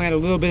before you plant a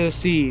little bit of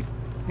seed,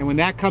 and when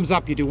that comes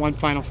up, you do one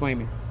final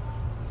flaming.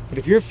 But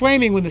if you're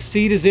flaming when the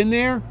seed is in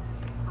there,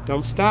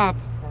 don't stop,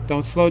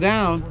 don't slow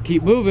down,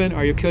 keep moving,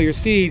 or you'll kill your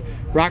seed.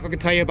 Rocco can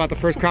tell you about the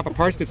first crop of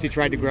parsnips he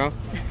tried to grow.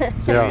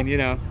 Yeah. I mean, you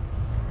know,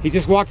 he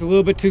just walked a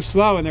little bit too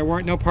slow, and there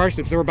weren't no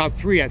parsnips. There were about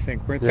 3, I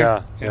think, weren't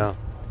there? Yeah.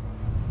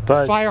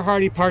 But fire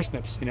hardy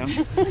parsnips, you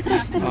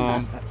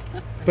know.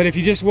 But if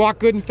you just walk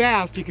good and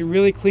fast, you can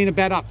really clean a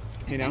bed up,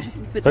 you know.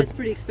 But that's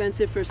pretty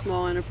expensive for a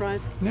small enterprise.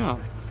 No,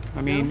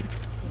 I mean,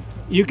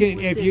 you can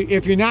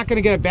if you're not going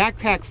to get a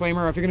backpack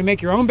flamer, or if you're going to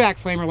make your own back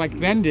flamer like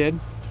Ben did.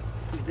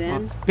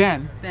 Ben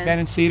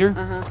and Cedar.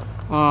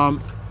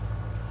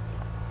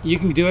 You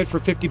can do it for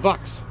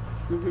 $50.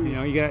 You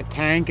know, you get a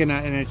tank and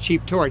a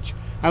cheap torch.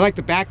 I like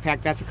the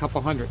backpack. That's a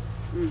couple $100.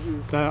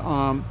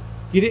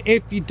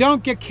 If you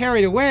don't get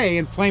carried away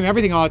and flame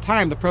everything all the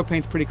time, the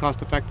propane's pretty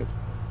cost effective.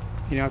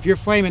 You know, if you're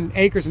flaming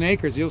acres and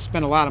acres, you'll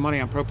spend a lot of money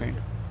on propane.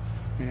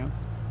 You know,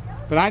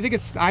 but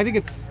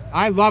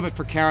I love it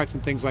for carrots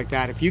and things like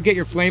that. If you get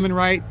your flaming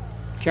right,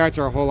 carrots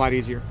are a whole lot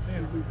easier.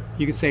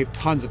 You can save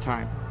tons of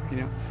time. You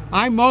know,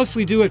 I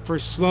mostly do it for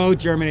slow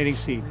germinating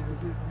seed.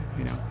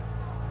 You know,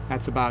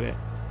 that's about it.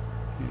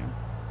 You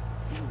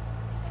know,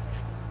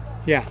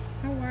 yeah.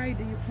 How wide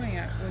do you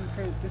plant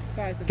for this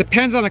size of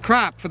Depends on the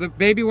crop. For the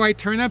baby white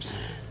turnips,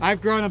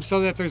 I've grown them so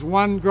that if there's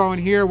one growing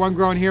here, one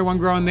growing here, one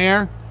growing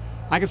there,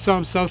 I can sow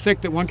them so thick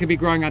that one could be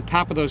growing on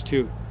top of those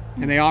two,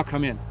 and they all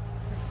come in.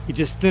 You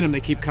just thin them, they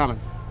keep coming.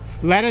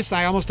 Lettuce,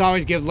 I almost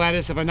always give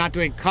lettuce, if I'm not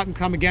doing cut and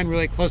come again,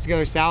 really close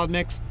together salad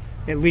mix,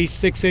 at least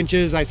 6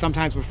 inches. I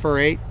sometimes prefer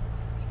 8.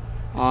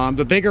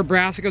 The bigger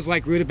brassicas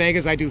like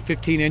rutabagas, I do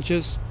 15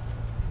 inches.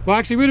 Well,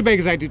 actually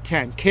rutabagas I do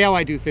 10. Kale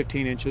I do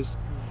 15 inches.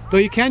 Though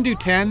you can do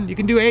 10, you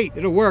can do 8,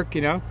 it'll work,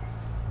 you know.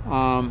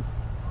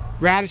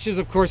 Radishes,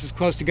 of course, as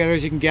close together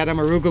as you can get them.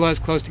 Arugula as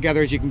close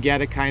together as you can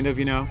get it, kind of,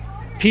 you know.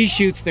 Pea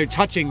shoots, they're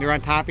touching, they're on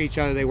top of each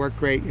other, they work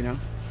great, you know.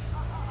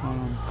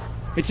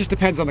 It just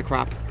depends on the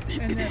crop.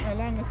 And then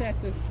along with that,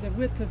 the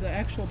width of the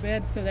actual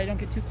bed so they don't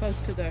get too close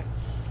to the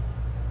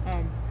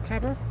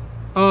cover?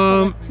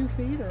 So like 2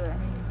 feet or? I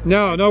mean,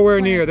 no,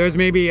 nowhere near. There's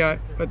maybe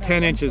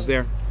 10 inches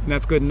there, and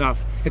that's good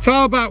enough. It's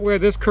all about where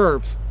this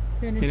curves,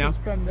 10 inches you know.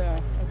 From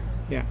the...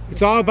 Yeah,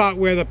 it's all about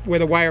where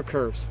the wire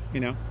curves, you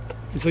know.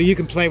 And so you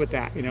can play with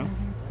that, you know.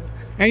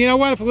 And you know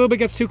what? If a little bit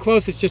gets too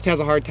close, it just has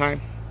a hard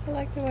time. I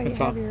like the way you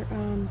have your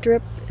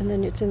drip, and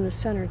then it's in the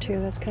center too.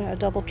 That's kind of a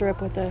double drip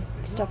with the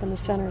stuff in the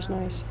center is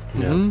nice.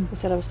 Yeah.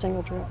 Instead of a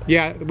single drip.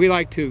 Yeah, we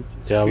like to.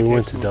 Yeah, we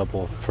went to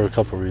double for a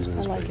couple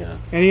reasons. I like it.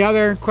 Any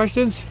other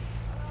questions?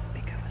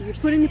 You're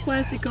putting the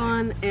plastic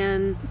on,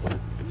 and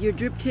your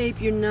drip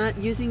tape. You're not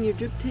using your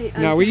drip tape.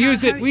 No, we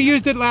used it. We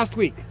used it last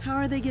week. How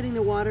are they getting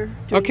the water?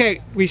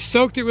 Okay, we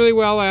soaked it really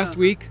well last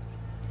week.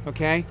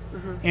 Okay,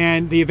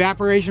 and the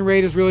evaporation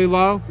rate is really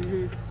low.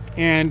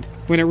 And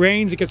when it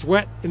rains, it gets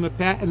wet in the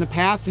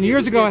paths. And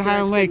years ago at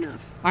Highland Lake,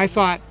 I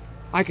thought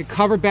I could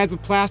cover beds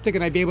with plastic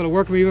and I'd be able to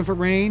work them even if it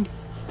rained.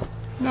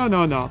 No,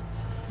 no, no.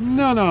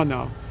 No, no,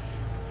 no.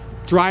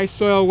 Dry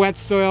soil, wet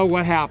soil,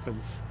 what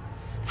happens?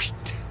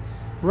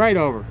 Right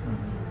over.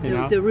 You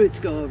know? The roots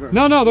go over.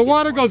 No, no, the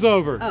water goes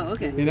over. Oh,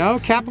 okay. You know,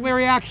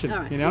 capillary action,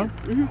 you know?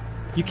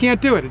 You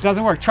can't do it. It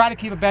doesn't work. Try to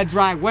keep a bed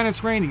dry when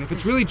it's raining. If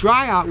it's really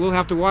dry out, we'll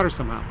have to water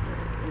somehow.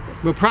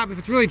 We'll probably, if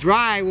it's really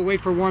dry, we'll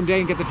wait for a warm day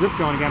and get the drip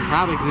going again,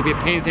 probably, because it'd be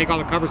a pain to take all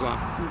the covers off.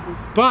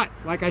 But,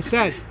 like I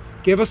said,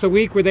 give us a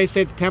week where they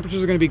say the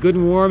temperatures are going to be good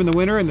and warm in the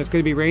winter and it's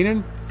going to be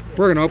raining.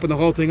 We're going to open the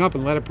whole thing up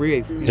and let it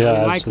breathe. You know,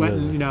 we like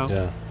letting, you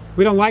know,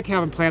 we don't like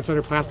having plants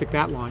under plastic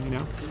that long, you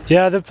know.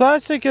 Yeah, the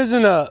plastic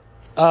isn't a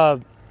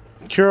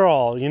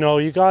cure-all. You know,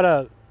 you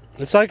gotta.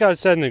 It's like I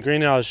said in the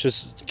greenhouse.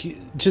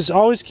 Just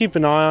always keep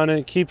an eye on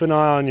it. Keep an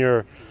eye on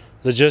your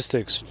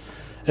logistics.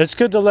 It's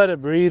good to let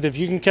it breathe. If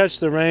you can catch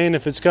the rain,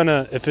 if it's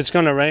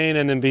gonna rain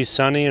and then be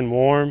sunny and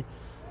warm,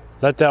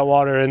 let that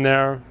water in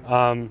there.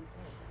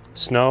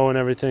 Snow and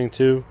everything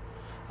too.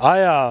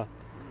 I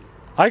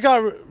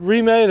got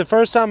remade the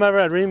first time I ever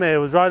had remade. It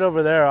was right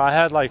over there. I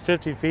had like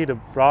 50 feet of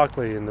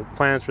broccoli, and the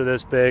plants were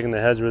this big, and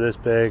the heads were this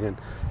big, and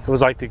it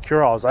was like the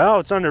cure-all. I was like, oh,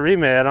 it's under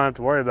remade. I don't have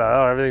to worry about it.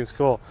 Oh, everything's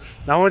cool.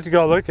 And I went to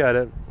go look at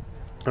it.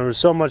 There was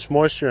so much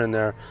moisture in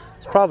there.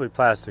 It's probably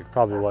plastic.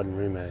 Probably wasn't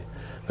remade.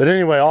 But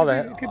anyway, all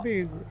the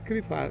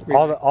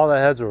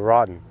heads were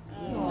rotten.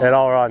 It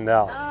all rotted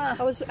out.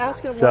 I was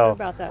asking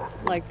about that,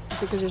 like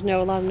because there's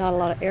not a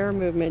lot of air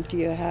movement. Do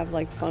you have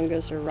like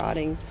fungus or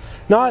rotting?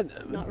 Not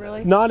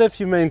really. Not if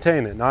you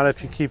maintain it. Not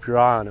if you keep your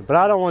eye on it. But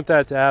I don't want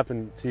that to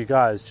happen to you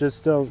guys.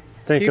 Just don't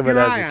think of it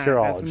as a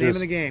cure-all. That's the name of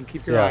the game.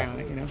 Keep your eye on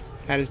it. You know,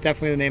 that is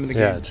definitely the name of the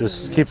game. Yeah,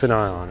 just keep an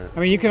eye on it. I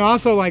mean, you can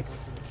also like,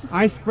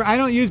 I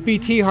don't use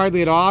BT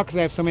hardly at all because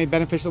I have so many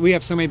beneficial. We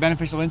have so many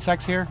beneficial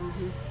insects here,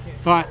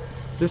 but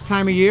this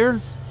time of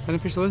year,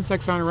 beneficial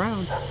insects aren't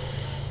around.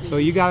 So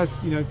you gotta,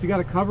 if you got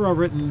a cover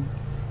over it and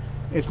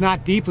it's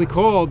not deeply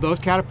cold, those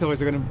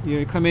caterpillars are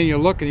gonna, come in, you'll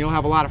look and you'll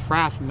have a lot of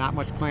frass and not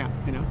much plant,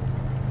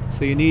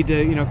 So you need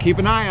to, keep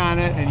an eye on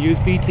it and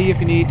use BT if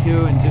you need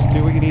to, and just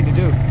do what you need to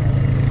do.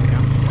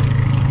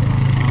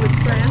 What's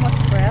frass? What's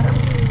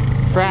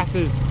frass? Frass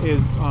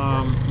is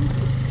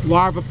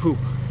larva poop.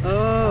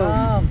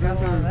 Oh,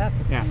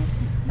 yeah.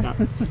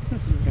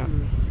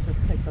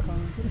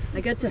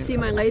 I got to see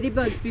my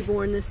ladybugs be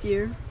born this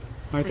year.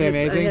 Aren't they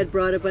amazing? I had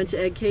brought a bunch of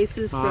egg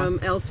cases from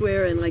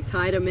elsewhere and like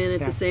tied them in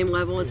at the same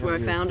level as where I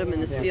found them in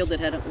this field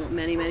that had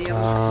many of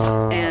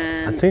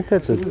them. I think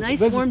that's a nice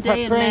warm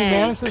day in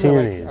May.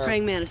 Peonies.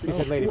 Praying mantises.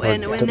 And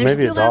when they're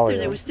still out there,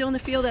 they were still in the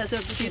field as of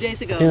a few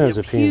days ago. Peonies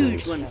are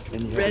huge one,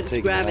 red as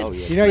gravid.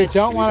 You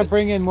don't want to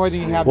bring in more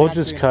than you have. We'll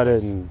just cut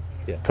it and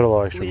put a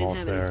little extra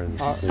mulch there.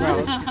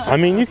 I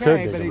mean, you could.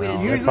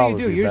 Usually you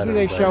do. Usually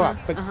they show up.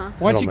 But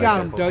once you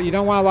got them, you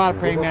don't want a lot of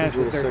praying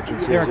mantises.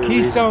 They're a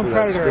keystone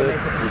predator.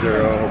 Is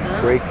there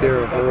a break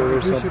there, a hole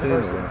or something?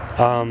 Is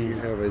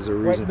there a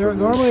reason for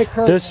normally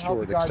occurs this?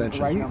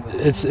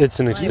 It's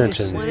an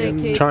extension.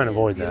 Try and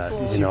avoid that.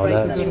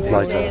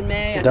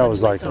 That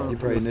was like. You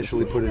probably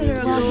initially put it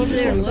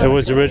in. It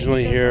was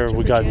originally here.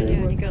 We got.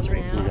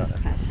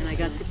 And I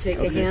got to take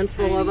a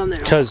handful of them.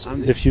 Because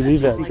if you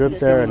leave that drip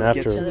there and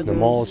after the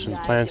mulch and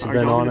plants have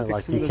been on it,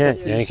 like you can't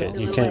yank it,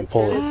 you can't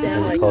pull it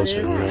any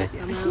closer.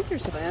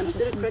 If I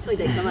understood it correctly,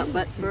 they come out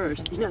butt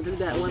first, through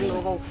that one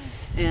little hole.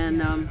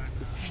 And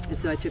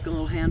so I took a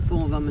little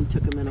handful of them and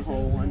took them in a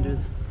hole under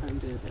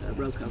the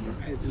row cover.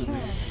 Got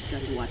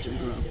to watch them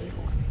grow.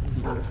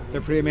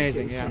 They're pretty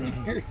amazing, yeah.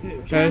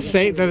 They're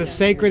the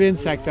sacred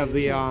insect of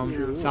the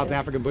South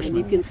African bushman.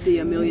 And you can see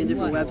a million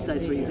different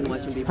websites where you can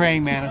watch them be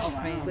praying mantis.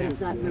 But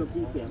it's not real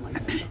detail like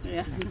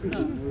that.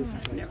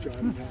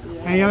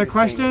 Any other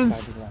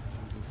questions?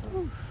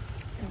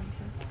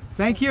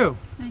 Thank you.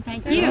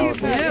 Thank you.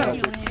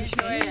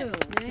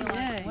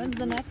 When's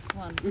the next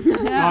one?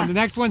 The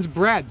next one's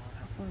bread.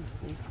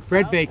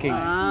 Bread baking.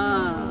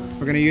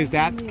 We're going to use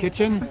that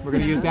kitchen. We're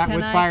going to use that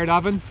wood-fired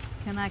oven.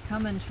 Can I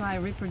come and try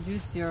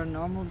reproduce your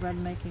normal bread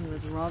making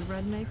with raw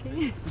bread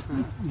making?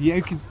 Yeah,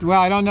 you can,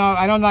 well, I don't know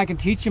I can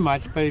teach you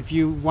much, but if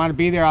you want to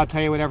be there, I'll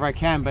tell you whatever I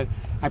can. But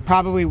I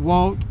probably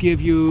won't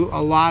give you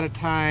a lot of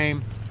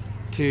time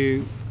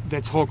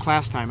that's whole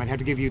class time. I'd have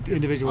to give you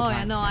individual time. Oh,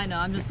 yeah, no, I know.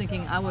 I'm just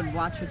thinking I would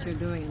watch what you're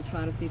doing and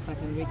try to see if I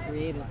can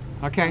recreate it.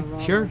 Okay,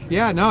 sure.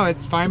 Yeah, no,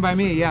 it's fine by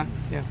me. Yeah.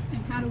 And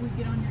how do we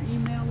get on your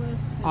email list?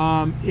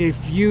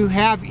 If you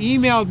have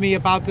emailed me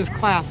about this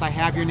class, I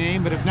have your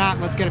name, but if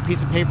not, let's get a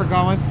piece of paper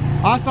going.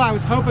 Also, I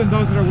was hoping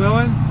those that are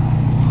willing,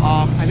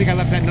 I think I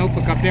left that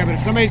notebook up there, but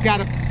if somebody's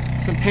got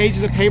some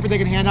pages of paper they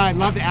can hand out, I'd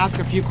love to ask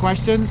a few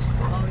questions.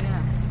 Oh,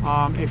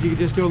 yeah. If you could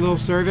just do a little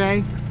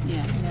survey.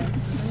 Yeah.